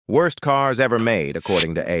Worst cars ever made,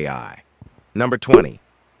 according to AI. Number 20.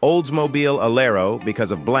 Oldsmobile Alero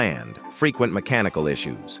because of bland, frequent mechanical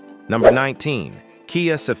issues. Number 19.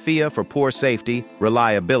 Kia Sophia for poor safety,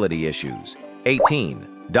 reliability issues. 18.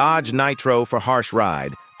 Dodge Nitro for harsh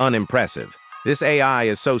ride, unimpressive. This AI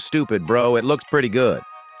is so stupid, bro, it looks pretty good.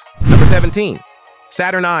 Number 17.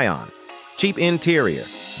 Saturn Ion. Cheap interior,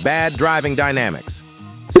 bad driving dynamics.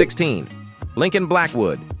 16. Lincoln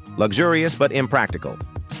Blackwood. Luxurious but impractical.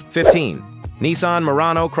 15. Nissan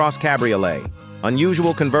Murano Cross Cabriolet.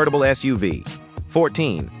 Unusual convertible SUV.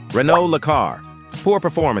 14. Renault Lacar. Poor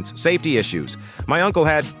performance, safety issues. My uncle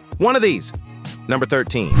had one of these. Number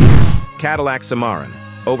 13. Cadillac Cimarron.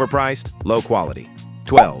 Overpriced, low quality.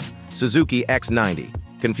 12. Suzuki X-90.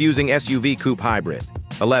 Confusing SUV coupe hybrid.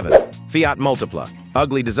 11. Fiat Multipla.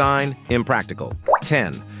 Ugly design, impractical.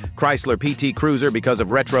 10. Chrysler PT Cruiser because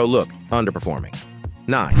of retro look, underperforming.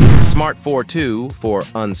 9. Smart 4.2 for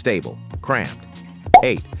unstable, cramped.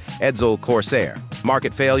 8. Edsel Corsair.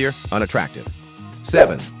 Market failure, unattractive.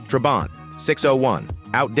 7. Trabant 601.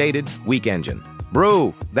 Outdated, weak engine.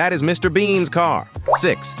 Bro, that is Mr. Bean's car.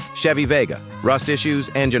 6. Chevy Vega. Rust issues,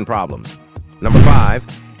 engine problems. Number 5.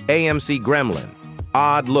 AMC Gremlin.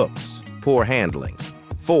 Odd looks, poor handling.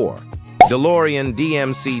 4. DeLorean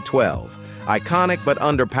DMC-12. Iconic but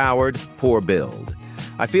underpowered, poor build.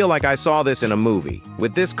 I feel like I saw this in a movie.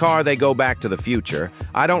 With this car, they go back to the future.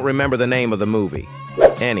 I don't remember the name of the movie.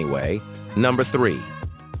 Anyway, number 3.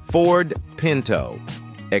 Ford Pinto.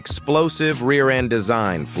 Explosive rear-end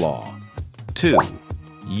design flaw. 2.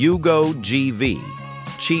 Yugo GV.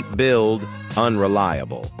 Cheap build,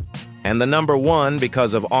 unreliable. And the number 1,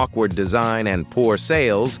 because of awkward design and poor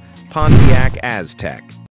sales, Pontiac Aztek.